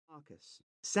Marcus,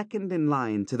 second in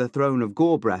line to the throne of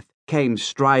Gorebreath, came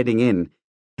striding in,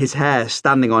 his hair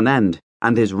standing on end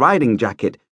and his riding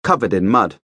jacket covered in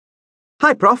mud.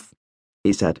 "Hi, Prof,"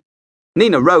 he said.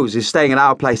 "Nina Rose is staying at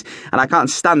our place and I can't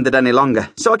stand it any longer,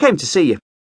 so I came to see you.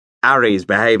 Harry's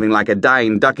behaving like a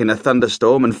dying duck in a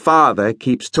thunderstorm and Father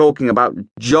keeps talking about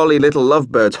jolly little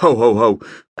lovebirds, ho ho ho,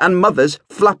 and Mother's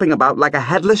flapping about like a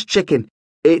headless chicken.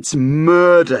 It's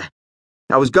murder.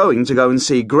 I was going to go and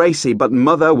see Gracie, but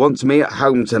Mother wants me at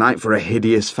home tonight for a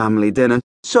hideous family dinner,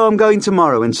 so I'm going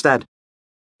tomorrow instead.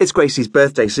 It's Gracie's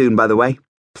birthday soon, by the way.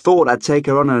 Thought I'd take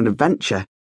her on an adventure,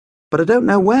 but I don't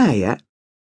know where yet.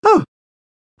 Oh,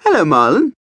 hello,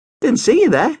 Marlon. Didn't see you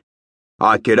there."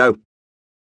 "Hi, kiddo."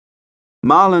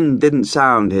 Marlon didn't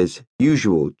sound his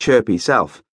usual chirpy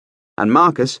self, and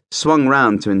Marcus swung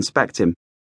round to inspect him.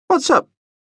 "What's up?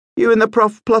 You and the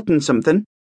prof plotting something?"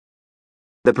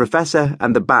 The professor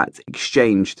and the bat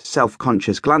exchanged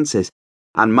self-conscious glances,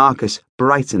 and Marcus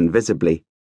brightened visibly.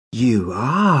 "You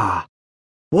are?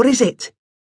 What is it?"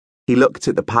 He looked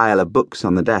at the pile of books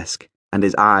on the desk, and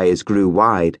his eyes grew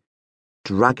wide.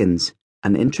 Dragons,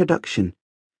 an introduction.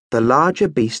 The larger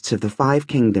beasts of the 5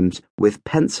 kingdoms with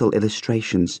pencil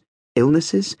illustrations.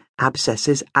 Illnesses,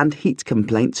 abscesses, and heat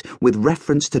complaints with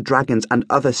reference to dragons and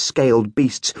other scaled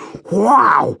beasts.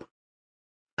 Wow!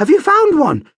 Have you found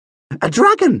one? A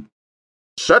dragon?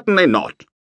 "Certainly not."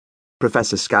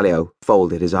 Professor Scalio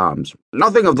folded his arms.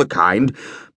 "Nothing of the kind.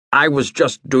 I was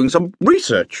just doing some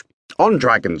research on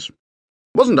dragons.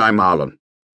 Wasn't I, Marlon?"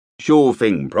 "Sure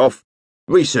thing, Prof.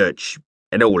 Research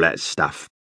and all that stuff,"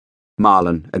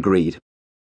 Marlon agreed.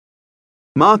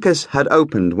 Marcus had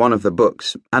opened one of the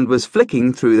books and was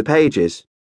flicking through the pages.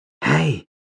 "Hey,"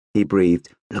 he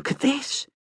breathed, "look at this.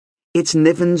 It's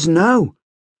Niven's No.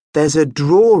 There's a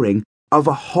drawing of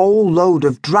a whole load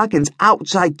of dragons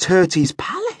outside Turtie's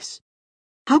palace.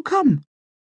 How come?"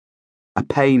 A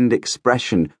pained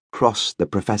expression crossed the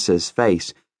professor's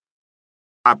face.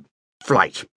 "A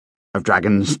flight of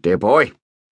dragons, dear boy.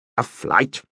 A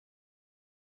flight."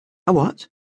 "A what?"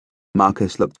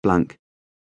 Marcus looked blank.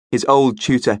 His old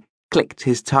tutor clicked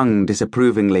his tongue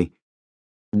disapprovingly.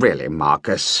 "Really,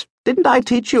 Marcus, didn't I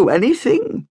teach you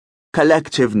anything?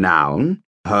 Collective noun,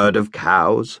 herd of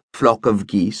cows, flock of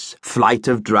geese, flight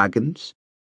of dragons."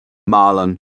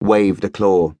 Marlon waved a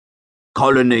claw.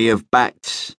 "Colony of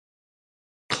bats."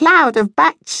 "Cloud of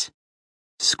bats,"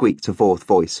 squeaked a fourth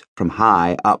voice from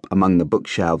high up among the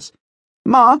bookshelves.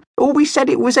 "Ma always said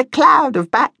it was a cloud of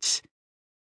bats."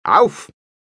 "Alf!"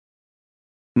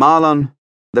 Marlon,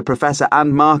 the professor,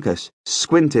 and Marcus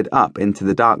squinted up into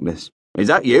the darkness. "Is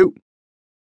that you?"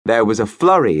 There was a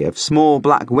flurry of small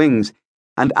black wings,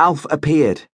 and Alf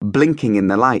appeared, blinking in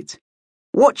the light.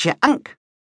 "Watch your unk."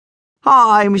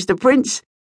 "Hi, Mr. Prince.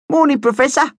 Morning,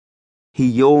 Professor." He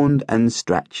yawned and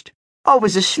stretched. "I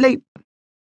was asleep.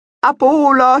 Up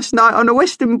all last night on the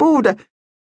western border.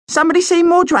 Somebody seen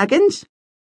more dragons?"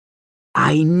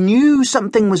 "I knew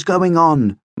something was going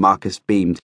on," Marcus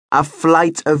beamed. "A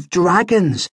flight of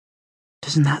dragons.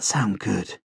 Doesn't that sound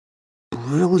good?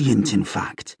 Brilliant, in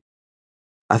fact."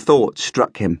 A thought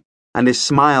struck him, and his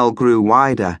smile grew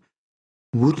wider.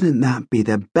 Wouldn't that be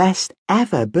the best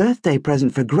ever birthday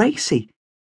present for Gracie?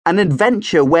 An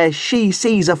adventure where she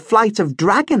sees a flight of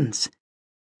dragons.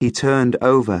 He turned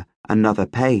over another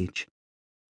page.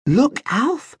 "Look,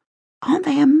 Alf, aren't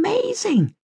they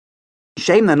amazing?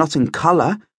 Shame they're not in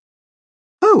colour.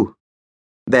 Oh,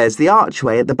 there's the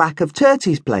archway at the back of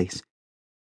Turtie's place.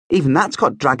 Even that's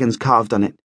got dragons carved on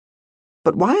it.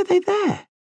 But why are they there?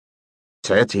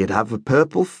 Turtie'd have a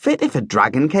purple fit if a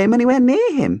dragon came anywhere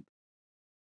near him."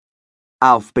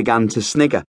 Alf began to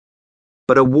snigger,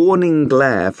 but a warning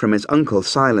glare from his uncle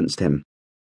silenced him.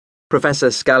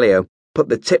 Professor Scalio put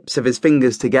the tips of his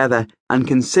fingers together and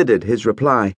considered his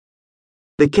reply.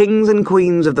 The kings and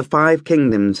queens of the 5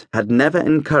 kingdoms had never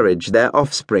encouraged their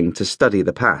offspring to study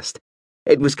the past.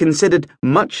 It was considered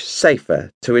much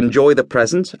safer to enjoy the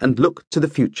present and look to the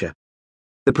future.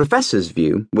 The professor's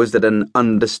view was that an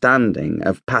understanding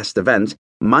of past events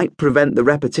might prevent the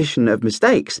repetition of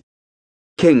mistakes.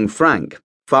 King Frank,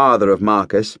 father of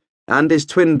Marcus, and his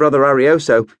twin brother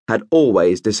Arioso had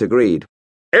always disagreed.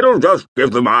 "It'll just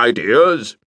give them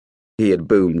ideas," he had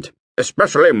boomed.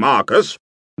 "Especially Marcus.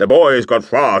 The boy's got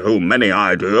far too many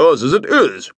ideas as it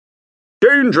is.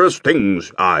 Dangerous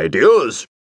things, ideas."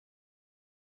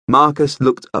 Marcus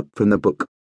looked up from the book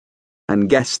and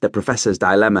guessed the professor's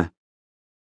dilemma.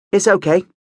 "It's okay,"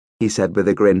 he said with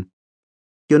a grin.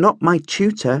 "You're not my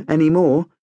tutor anymore.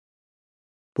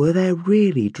 Were there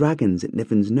really dragons at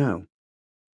Niven's No?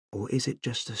 Or is it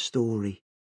just a story?"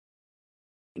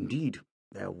 "Indeed,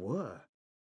 there were."